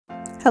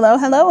Hello,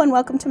 hello, and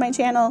welcome to my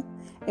channel.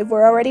 If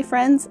we're already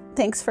friends,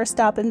 thanks for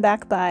stopping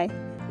back by.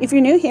 If you're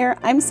new here,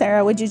 I'm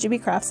Sarah with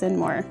Jujube Crafts and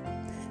More.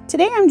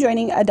 Today I'm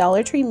joining a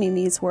Dollar Tree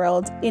Mimi's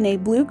world in a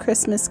Blue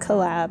Christmas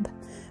collab.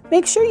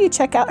 Make sure you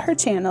check out her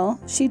channel.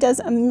 She does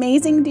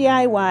amazing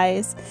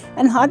DIYs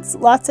and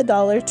lots of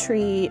Dollar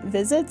Tree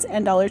visits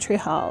and Dollar Tree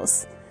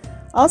hauls.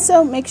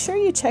 Also, make sure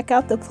you check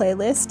out the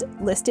playlist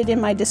listed in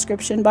my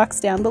description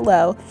box down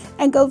below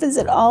and go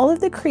visit all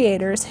of the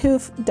creators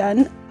who've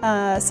done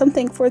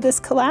something for this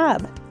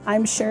collab.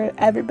 I'm sure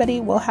everybody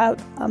will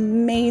have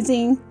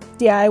amazing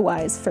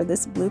DIYs for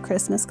this Blue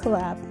Christmas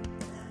collab.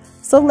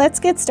 So let's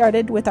get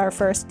started with our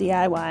first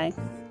DIY.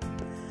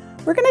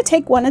 We're going to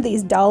take one of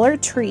these Dollar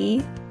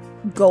Tree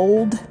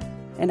gold,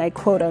 and I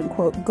quote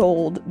unquote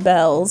gold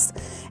bells,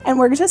 and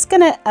we're just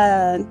going to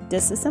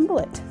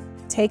disassemble it.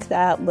 Take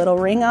that little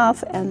ring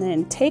off and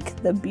then take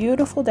the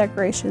beautiful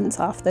decorations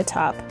off the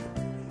top.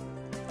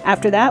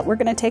 After that, we're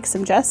going to take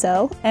some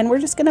gesso and we're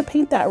just going to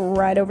paint that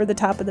right over the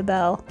top of the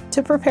bell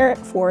to prepare it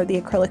for the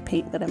acrylic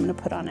paint that I'm going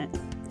to put on it.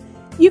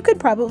 You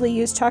could probably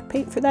use chalk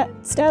paint for that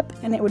step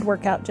and it would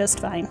work out just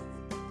fine.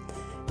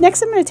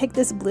 Next, I'm going to take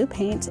this blue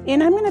paint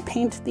and I'm going to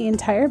paint the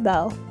entire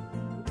bell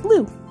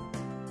blue.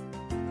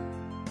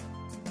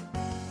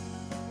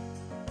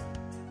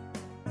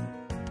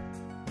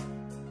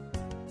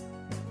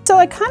 So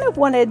I kind of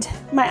wanted,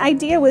 my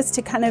idea was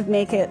to kind of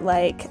make it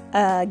like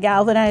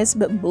galvanized,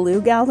 but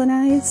blue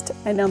galvanized.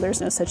 I know there's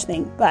no such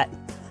thing, but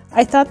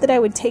I thought that I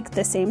would take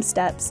the same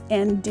steps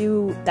and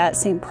do that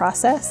same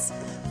process,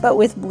 but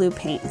with blue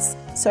paints.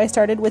 So I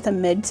started with a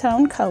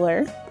mid-tone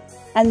color,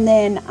 and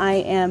then I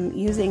am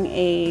using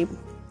a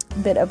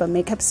bit of a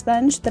makeup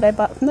sponge that I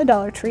bought from the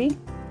Dollar Tree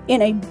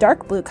in a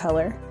dark blue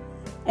color.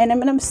 And I'm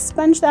going to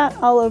sponge that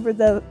all over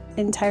the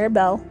entire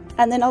bell,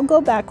 and then I'll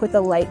go back with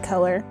a light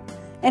color.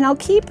 And I'll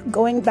keep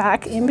going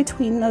back in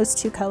between those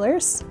two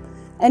colors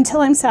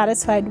until I'm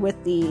satisfied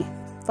with the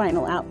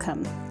final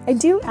outcome. I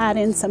do add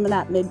in some of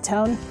that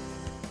mid-tone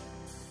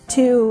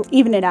to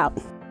even it out.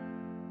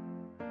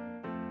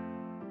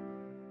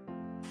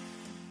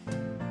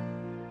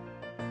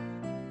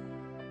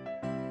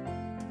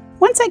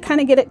 Once I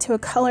kind of get it to a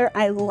color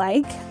I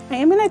like, I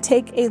am going to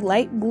take a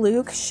light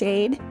blue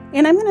shade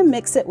and I'm going to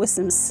mix it with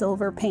some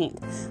silver paint,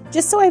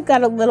 just so I've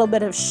got a little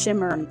bit of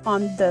shimmer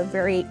on the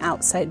very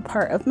outside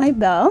part of my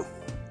bell.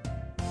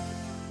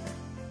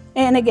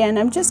 And again,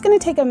 I'm just going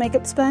to take a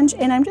makeup sponge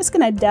and I'm just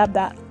going to dab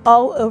that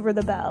all over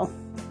the bell.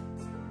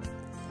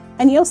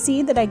 And you'll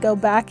see that I go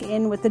back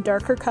in with the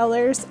darker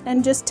colors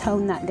and just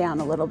tone that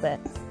down a little bit.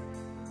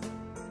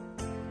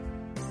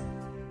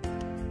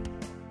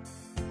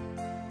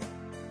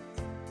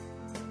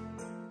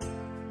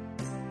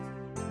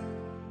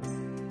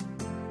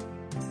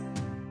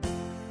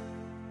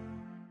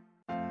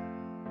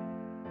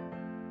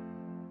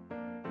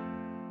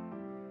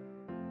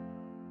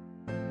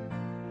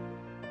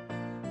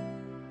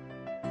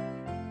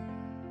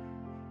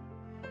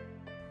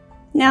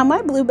 Now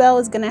my blue bell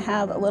is going to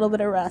have a little bit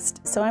of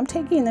rust, so I'm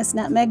taking this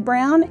nutmeg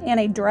brown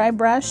and a dry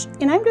brush,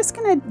 and I'm just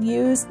going to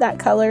use that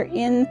color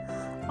in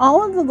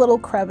all of the little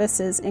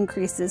crevices and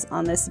creases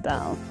on this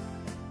bell.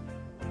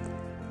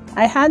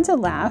 I had to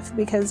laugh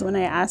because when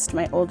I asked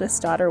my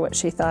oldest daughter what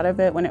she thought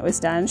of it when it was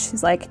done,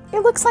 she's like,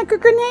 "It looks like a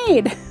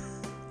grenade,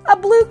 a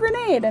blue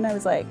grenade," and I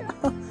was like,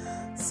 "Oh,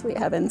 sweet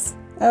heavens.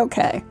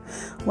 Okay,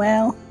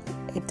 well,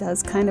 it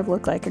does kind of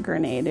look like a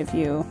grenade if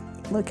you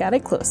look at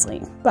it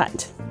closely,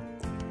 but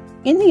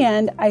in the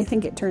end, I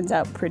think it turns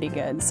out pretty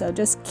good. So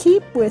just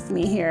keep with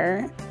me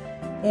here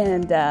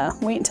and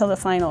wait until the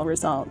final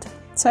result.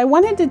 So I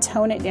wanted to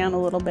tone it down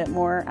a little bit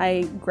more.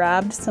 I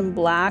grabbed some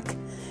black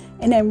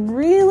and I'm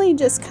really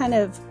just kind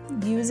of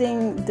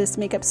using this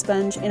makeup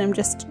sponge and I'm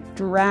just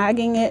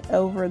dragging it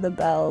over the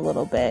bell a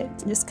little bit.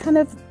 Just kind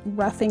of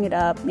roughing it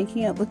up,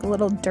 making it look a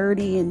little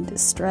dirty and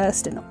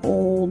distressed and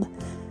old.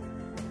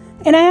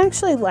 And I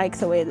actually like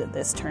the way that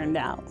this turned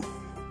out.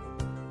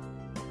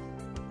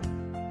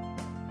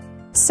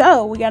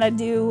 So we gotta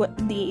do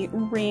the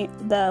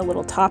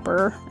little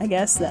topper, I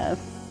guess, the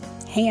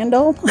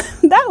handle.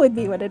 That would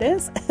be what it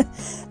is.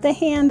 The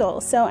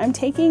handle. So I'm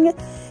taking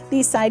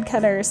these side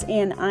cutters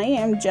and I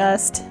am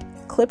just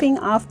clipping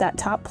off that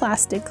top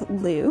plastic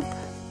loop.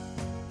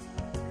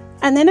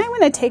 And then I'm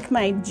going to take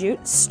my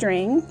jute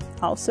string,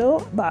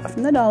 also bought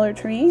from the Dollar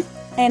Tree,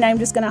 and I'm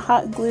just going to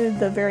hot glue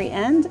the very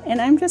end, and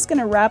I'm just going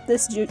to wrap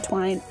this jute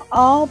twine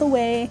all the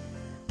way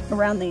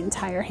around the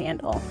entire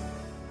handle.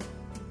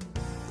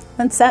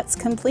 Once that's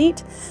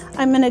complete,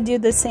 I'm going to do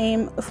the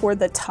same for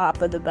the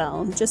top of the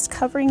bell, just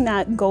covering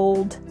that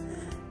gold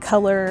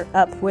color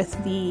up with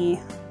the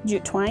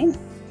jute twine.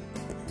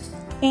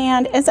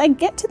 And as I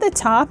get to the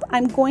top,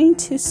 I'm going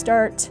to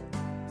start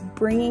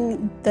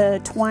bringing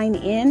the twine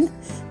in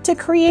to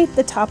create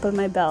the top of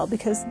my bell,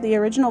 because the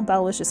original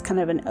bell was just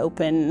kind of an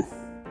open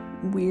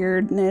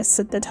weirdness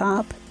at the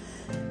top.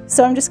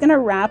 So I'm just going to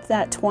wrap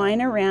that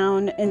twine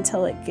around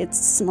until it gets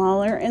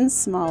smaller and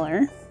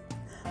smaller.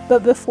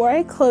 But before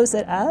I close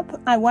it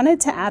up, I wanted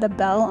to add a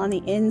bell on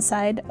the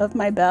inside of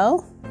my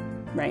bell.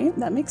 right?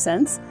 That makes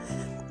sense.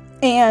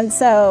 And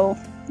so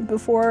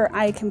before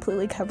I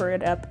completely cover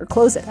it up or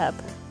close it up,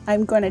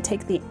 I'm going to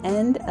take the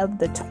end of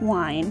the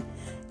twine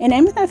and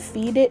I'm going to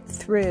feed it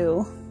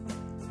through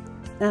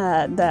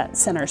that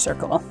center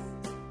circle,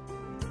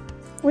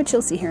 which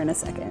you'll see here in a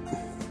second.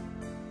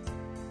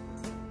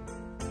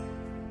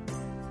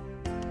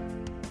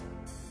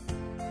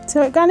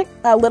 So it got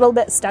a little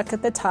bit stuck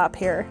at the top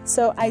here.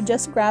 So I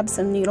just grabbed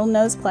some needle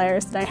nose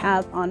pliers that I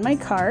have on my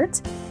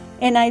cart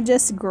and I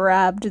just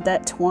grabbed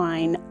that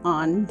twine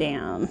on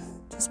down,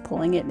 just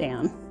pulling it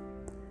down.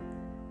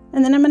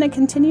 And then I'm going to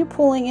continue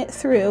pulling it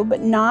through,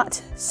 but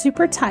not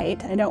super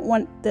tight. I don't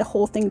want the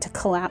whole thing to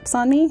collapse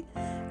on me.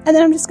 And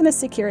then I'm just going to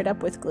secure it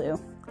up with glue.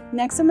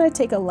 Next, I'm going to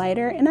take a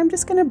lighter and I'm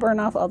just going to burn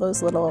off all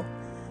those little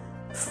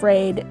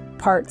frayed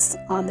parts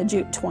on the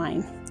jute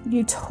twine.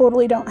 You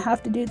totally don't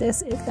have to do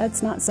this if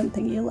that's not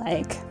something you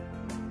like.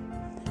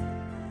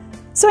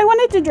 So I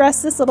wanted to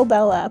dress this little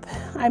bell up.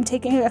 I'm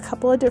taking a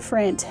couple of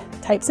different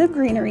types of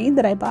greenery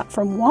that I bought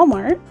from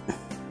Walmart,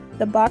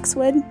 the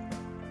boxwood,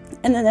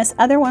 and then this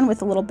other one with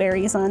the little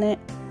berries on it.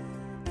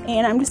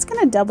 And I'm just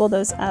going to double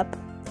those up,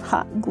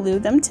 hot glue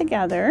them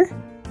together,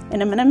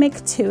 and I'm going to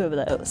make 2 of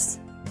those.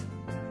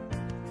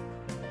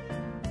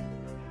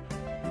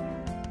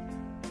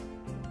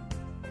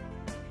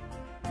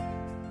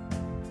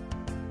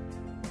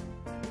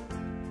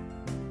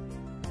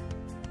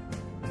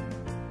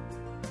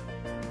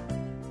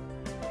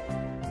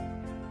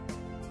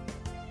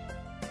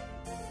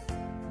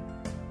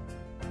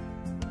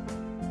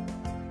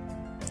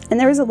 And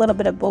there was a little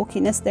bit of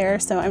bulkiness there,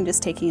 so I'm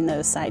just taking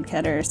those side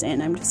cutters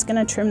and I'm just going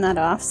to trim that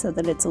off so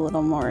that it's a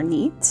little more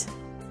neat.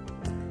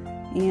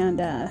 And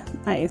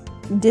I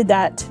did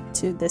that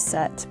to this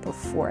set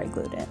before I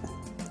glued it.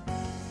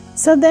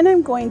 So then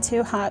I'm going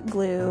to hot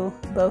glue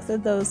both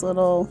of those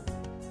little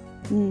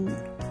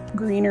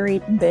greenery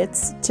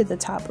bits to the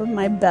top of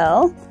my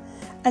bell.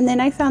 And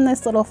then I found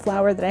this little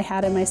flower that I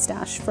had in my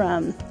stash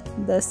from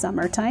the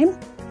summertime.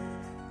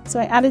 So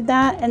I added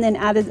that and then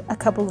added a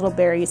couple little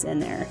berries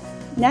in there.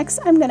 Next,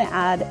 I'm going to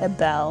add a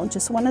bell,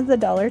 just one of the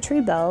Dollar Tree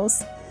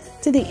bells,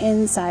 to the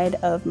inside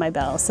of my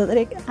bell so that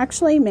it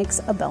actually makes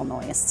a bell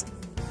noise.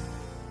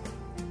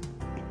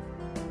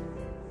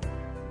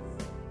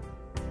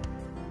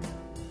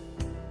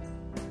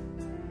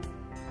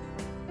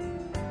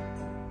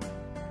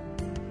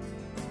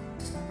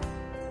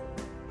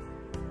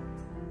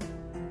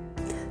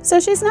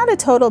 So she's not a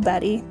total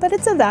Betty, but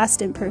it's a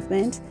vast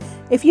improvement.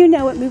 If you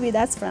know what movie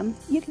that's from,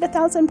 you get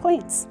 1,000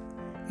 points.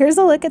 Here's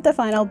a look at the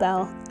final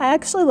bell. I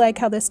actually like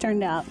how this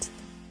turned out.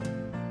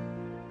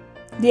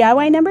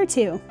 DIY number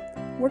 2.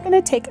 We're going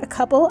to take a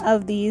couple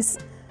of these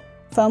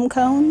foam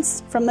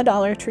cones from the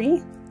Dollar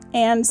Tree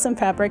and some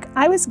fabric.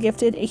 I was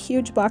gifted a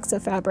huge box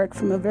of fabric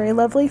from a very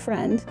lovely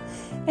friend,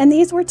 and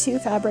these were 2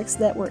 fabrics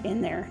that were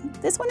in there.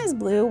 This one is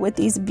blue with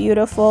these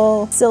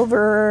beautiful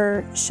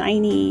silver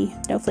shiny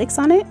snowflakes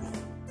on it.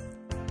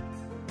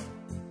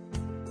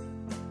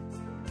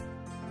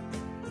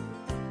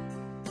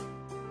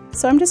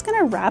 So I'm just going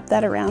to wrap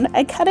that around.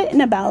 I cut it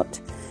in about,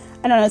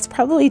 I don't know, it's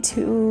probably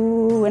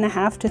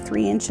 2.5 to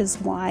 3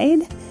 inches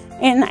wide.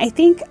 And I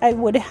think I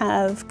would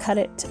have cut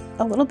it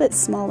a little bit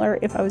smaller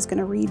if I was going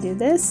to redo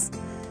this.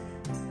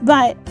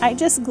 But I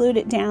just glued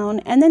it down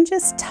and then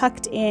just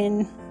tucked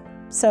in.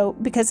 So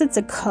because it's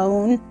a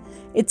cone,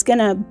 it's going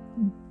to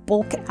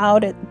bulk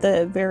out at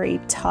the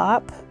very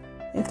top,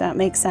 if that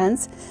makes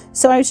sense.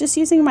 So I was just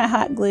using my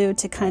hot glue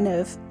to kind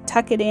of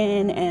tuck it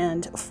in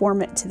and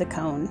form it to the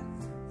cone.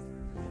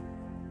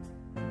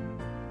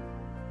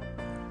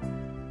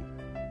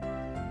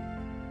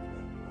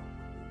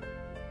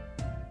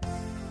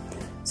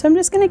 So I'm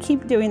just going to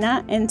keep doing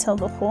that until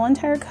the whole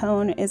entire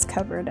cone is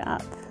covered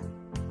up.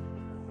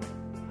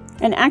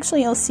 And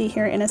actually you'll see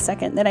here in a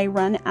second that I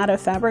run out of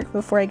fabric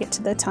before I get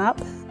to the top.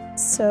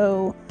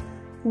 So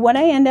what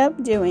I end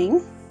up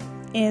doing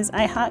is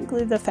I hot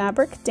glue the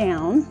fabric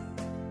down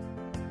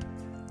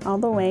all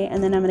the way,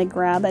 and then I'm going to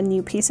grab a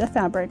new piece of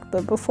fabric.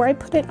 But before I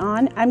put it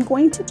on, I'm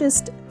going to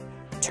just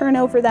turn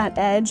over that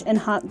edge and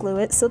hot glue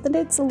it so that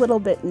it's a little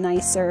bit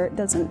nicer, it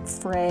doesn't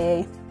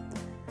fray.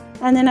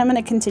 And then I'm going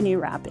to continue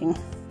wrapping.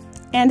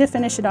 And to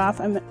finish it off,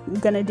 I'm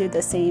going to do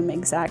the same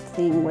exact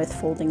thing with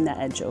folding the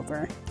edge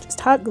over. Just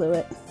hot glue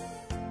it.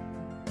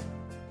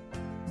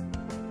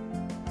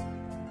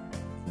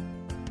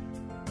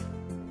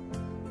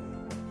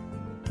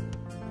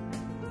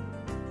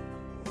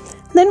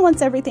 Then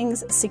once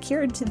everything's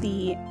secured to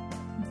the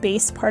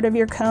base part of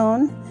your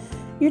cone,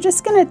 you're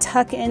just going to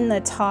tuck in the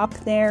top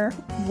there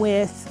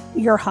with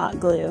your hot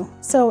glue.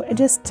 So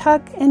just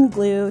tuck and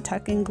glue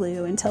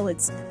until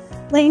it's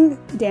laying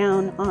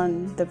down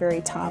on the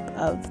very top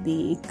of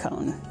the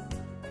cone.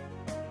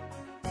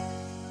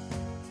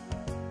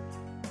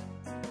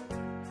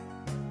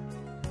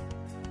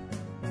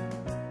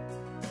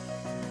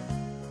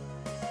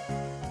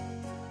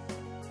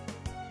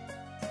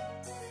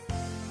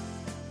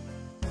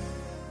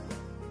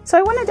 So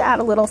I wanted to add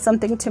a little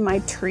something to my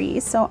tree,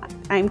 so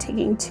I'm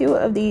taking 2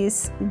 of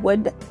these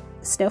wood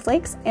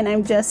snowflakes and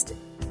I'm just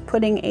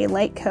putting a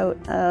light coat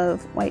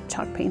of white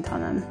chalk paint on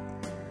them.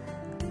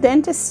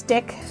 Then to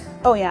stick,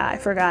 oh yeah, I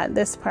forgot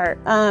this part.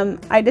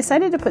 I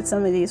decided to put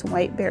some of these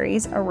white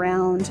berries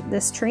around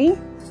this tree.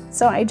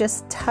 So I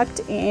just tucked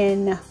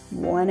in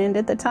one end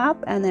at the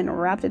top and then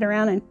wrapped it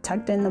around and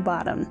tucked in the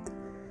bottom.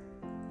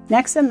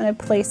 Next, I'm going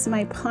to place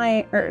my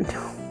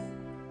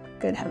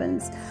good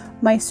heavens,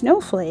 my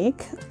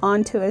snowflake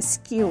onto a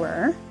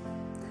skewer.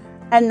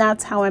 And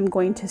that's how I'm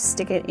going to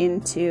stick it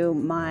into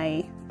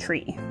my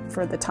tree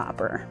for the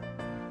topper.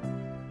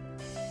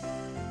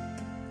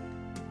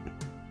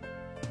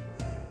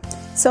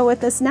 So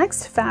with this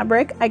next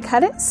fabric, I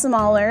cut it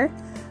smaller,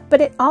 but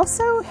it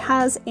also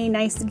has a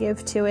nice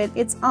give to it.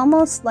 It's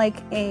almost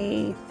like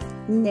a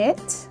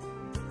knit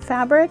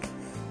fabric.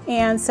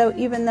 And so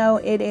even though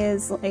it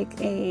is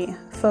like a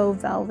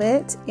faux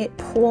velvet, it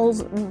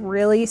pulls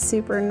really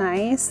super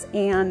nice.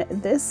 And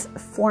this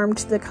formed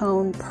the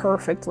cone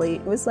perfectly.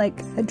 It was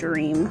like a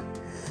dream.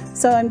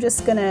 So I'm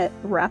just gonna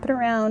wrap it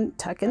around,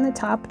 tuck in the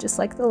top just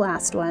like the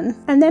last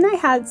one. And then I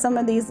had some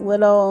of these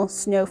little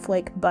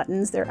snowflake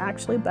buttons. They're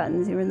actually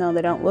buttons, even though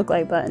they don't look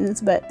like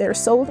buttons, but they're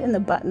sold in the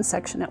button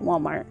section at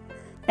Walmart.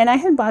 And I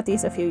had bought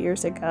these a few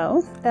years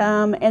ago.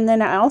 And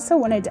then I also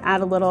wanted to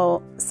add a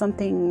little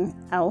something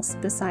else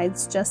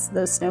besides just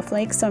those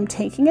snowflakes. So I'm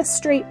taking a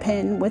straight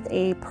pin with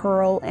a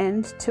pearl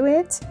end to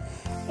it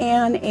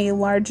and a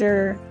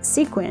larger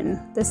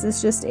sequin. This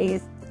is just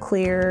a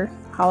clear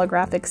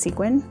holographic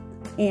sequin.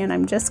 And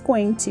I'm just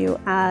going to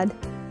add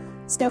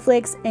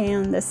snowflakes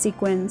and the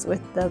sequins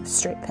with the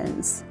straight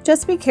pins.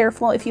 Just be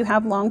careful if you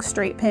have long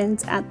straight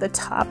pins at the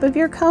top of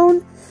your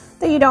cone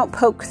that you don't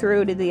poke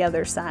through to the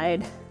other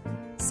side.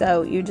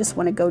 So you just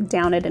want to go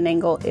down at an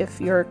angle if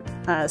your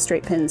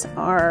straight pins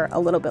are a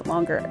little bit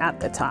longer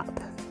at the top.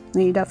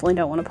 And you definitely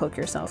don't want to poke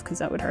yourself because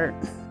that would hurt.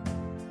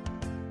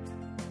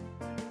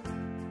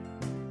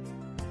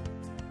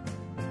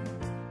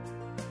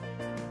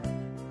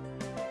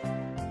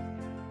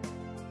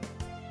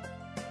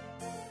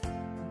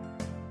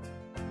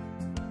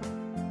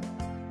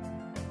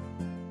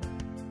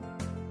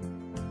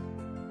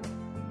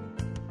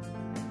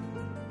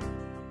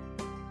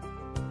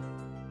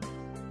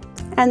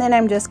 And then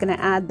I'm just going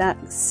to add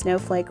that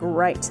snowflake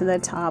right to the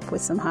top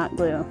with some hot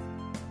glue.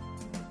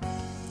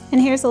 And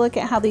here's a look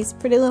at how these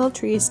pretty little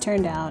trees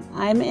turned out.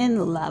 I'm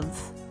in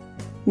love.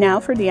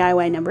 Now for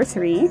DIY number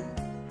 3.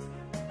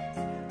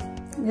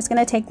 I'm just going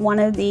to take one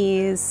of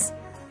these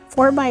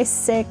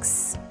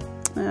 4x6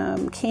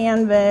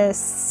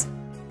 canvas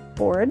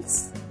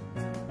boards,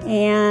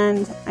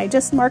 and I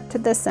just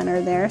marked the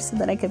center there so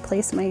that I could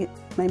place my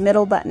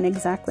middle button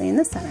exactly in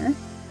the center.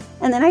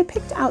 And then I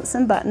picked out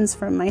some buttons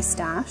from my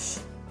stash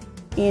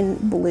in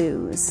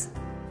blues.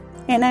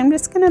 And I'm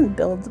just gonna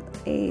build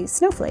a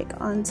snowflake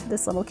onto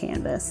this little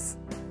canvas.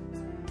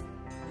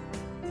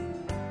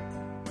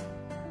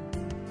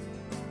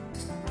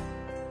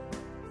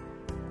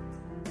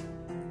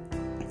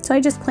 So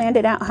I just planned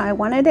it out how I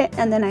wanted it,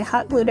 and then I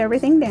hot glued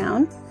everything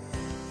down.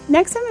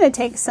 Next, I'm gonna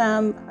take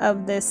some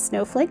of this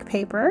snowflake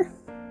paper,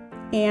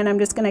 and I'm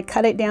just gonna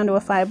cut it down to a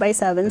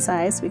 5x7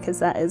 size because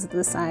that is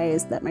the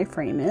size that my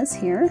frame is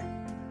here.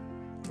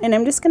 And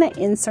I'm just gonna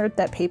insert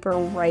that paper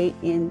right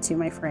into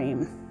my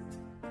frame.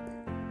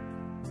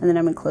 And then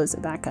I'm gonna close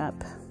it back up.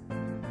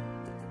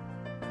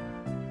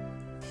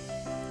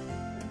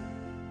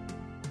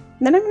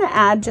 Then I'm gonna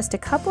add just a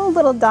couple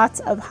little dots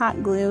of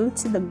hot glue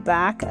to the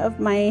back of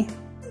my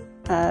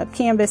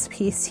canvas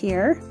piece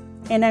here.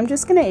 And I'm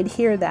just gonna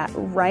adhere that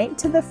right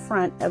to the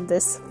front of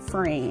this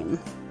frame.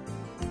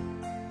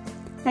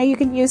 Now you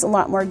could use a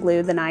lot more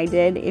glue than I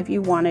did if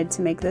you wanted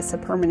to make this a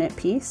permanent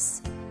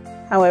piece.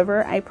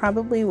 However, I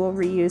probably will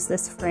reuse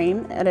this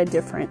frame at a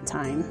different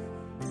time.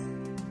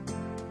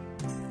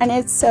 And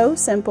it's so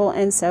simple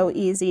and so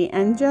easy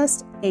and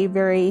just a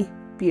very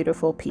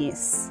beautiful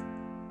piece.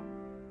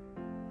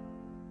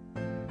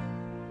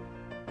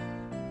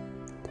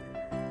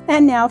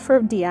 And now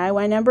for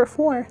DIY number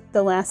 4,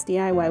 the last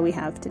DIY we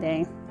have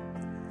today.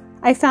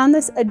 I found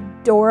this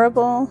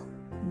adorable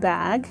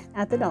bag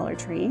at the Dollar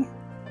Tree.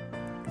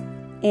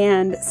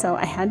 And so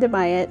I had to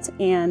buy it,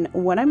 and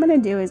what I'm going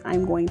to do is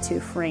I'm going to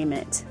frame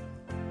it.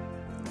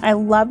 I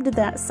loved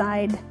that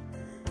side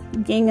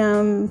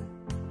gingham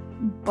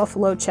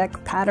buffalo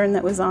check pattern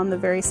that was on the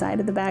very side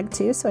of the bag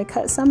too, so I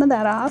cut some of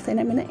that off, and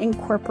I'm going to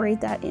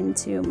incorporate that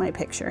into my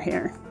picture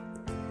here.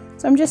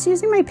 So I'm just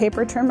using my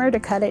paper trimmer to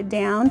cut it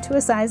down to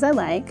a size I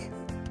like.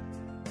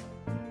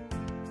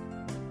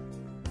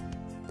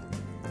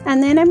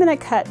 And then I'm going to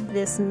cut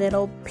this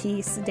middle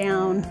piece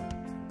down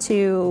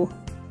to,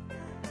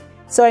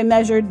 so I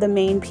measured the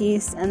main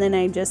piece, and then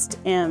I just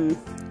am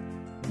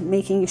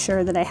making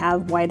sure that I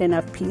have wide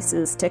enough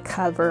pieces to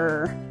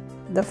cover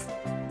the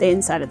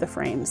inside of the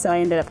frame. So I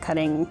ended up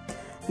cutting,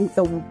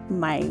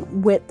 my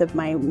width of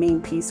my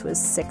main piece was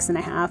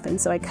 6.5,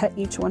 and so I cut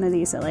each one of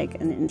these at like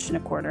 1.25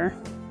 inches.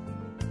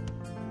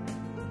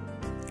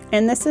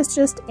 And this is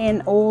just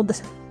an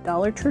old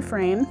Dollar Tree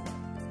frame.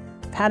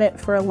 I've had it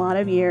for a lot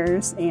of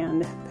years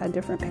and had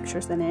different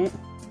pictures in it.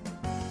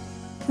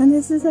 And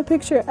this is a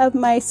picture of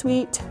my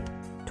sweet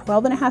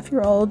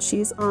 12-and-a-half-year-old.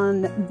 She's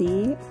on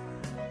the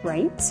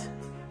right.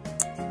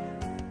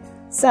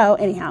 So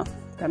anyhow,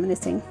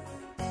 reminiscing.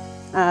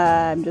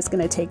 I'm just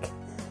going to take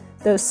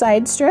those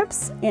side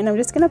strips and I'm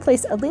just going to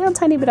place a little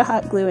tiny bit of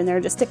hot glue in there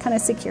just to kind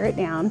of secure it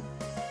down.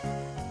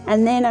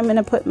 And then I'm going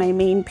to put my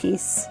main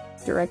piece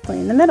directly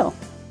in the middle.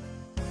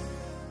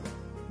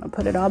 I'll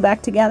put it all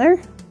back together.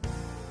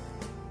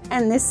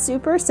 And this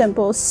super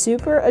simple,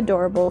 super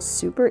adorable,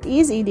 super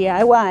easy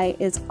DIY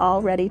is all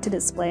ready to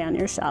display on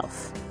your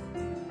shelf.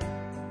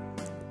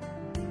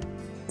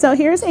 So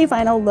here's a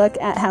final look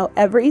at how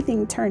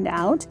everything turned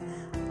out.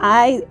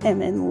 I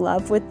am in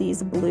love with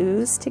these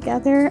blues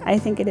together. I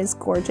think it is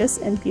gorgeous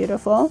and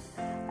beautiful.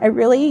 I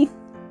really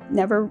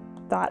never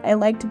thought I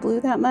liked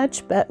blue that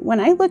much, but when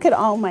I look at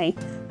all my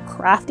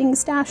crafting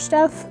stash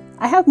stuff,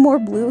 I have more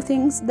blue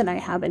things than I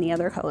have any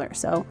other color,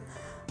 so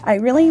I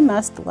really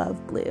must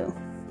love blue.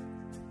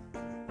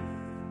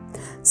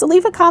 So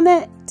leave a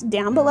comment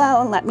down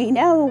below and let me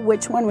know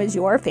which one was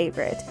your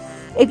favorite.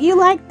 If you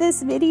liked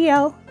this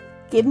video,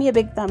 give me a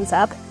big thumbs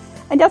up,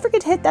 and don't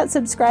forget to hit that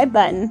subscribe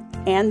button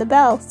and the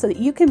bell so that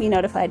you can be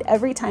notified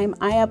every time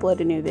I upload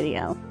a new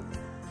video.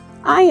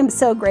 I am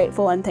so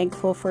grateful and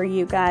thankful for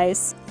you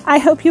guys. I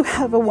hope you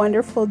have a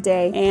wonderful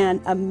day and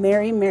a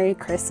Merry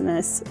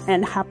Christmas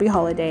and Happy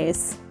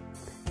Holidays.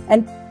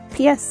 And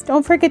P.S.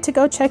 don't forget to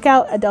go check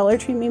out A Dollar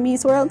Tree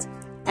Mimi's World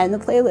and the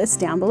playlist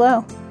down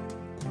below.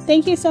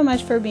 Thank you so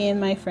much for being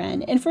my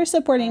friend and for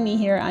supporting me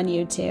here on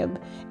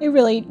YouTube. It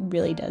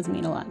really does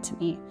mean a lot to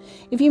me.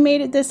 If you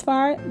made it this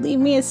far, leave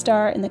me a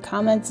star in the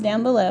comments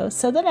down below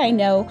so that I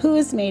know who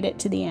has made it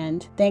to the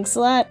end. Thanks a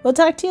lot. We'll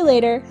talk to you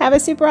later. Have a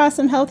super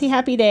awesome, healthy,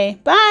 happy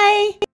day. Bye!